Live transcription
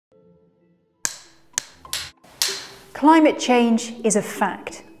Climate change is a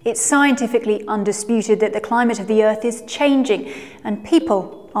fact. It's scientifically undisputed that the climate of the Earth is changing, and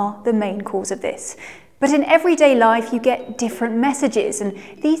people are the main cause of this. But in everyday life you get different messages, and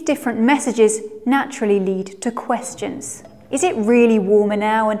these different messages naturally lead to questions. Is it really warmer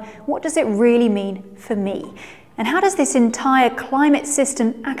now, and what does it really mean for me? And how does this entire climate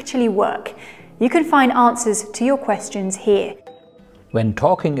system actually work? You can find answers to your questions here. When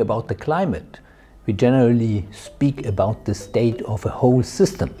talking about the climate, we generally speak about the state of a whole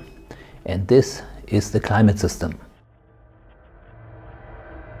system, and this is the climate system.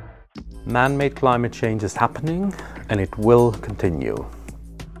 Man-made climate change is happening, and it will continue.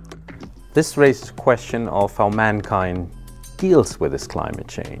 This raises the question of how mankind deals with this climate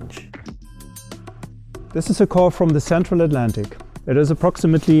change. This is a core from the Central Atlantic. It is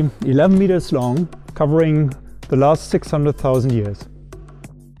approximately 11 meters long, covering the last 600,000 years.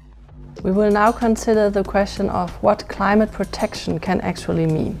 We will now consider the question of what climate protection can actually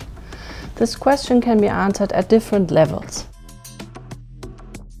mean. This question can be answered at different levels.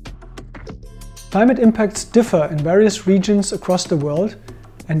 Climate impacts differ in various regions across the world,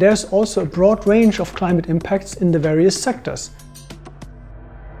 and there's also a broad range of climate impacts in the various sectors.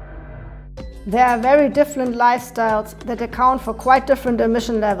 There are very different lifestyles that account for quite different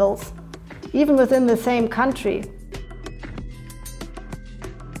emission levels, even within the same country.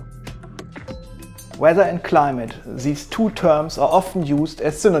 Weather and climate, these two terms are often used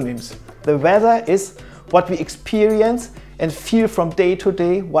as synonyms. The weather is what we experience and feel from day to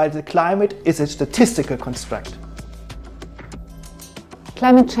day, while the climate is a statistical construct.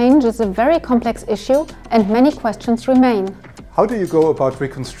 Climate change is a very complex issue, and many questions remain. How do you go about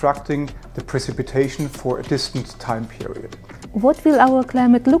reconstructing the precipitation for a distant time period? What will our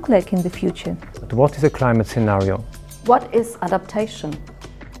climate look like in the future? What is a climate scenario? What is adaptation?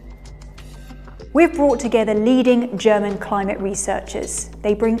 We've brought together leading German climate researchers.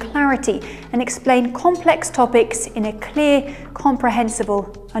 They bring clarity and explain complex topics in a clear,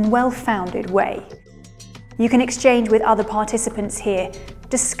 comprehensible and well-founded way. You can exchange with other participants here,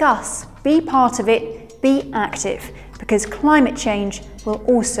 discuss, be part of it, be active, because climate change will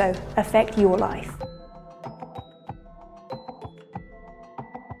also affect your life.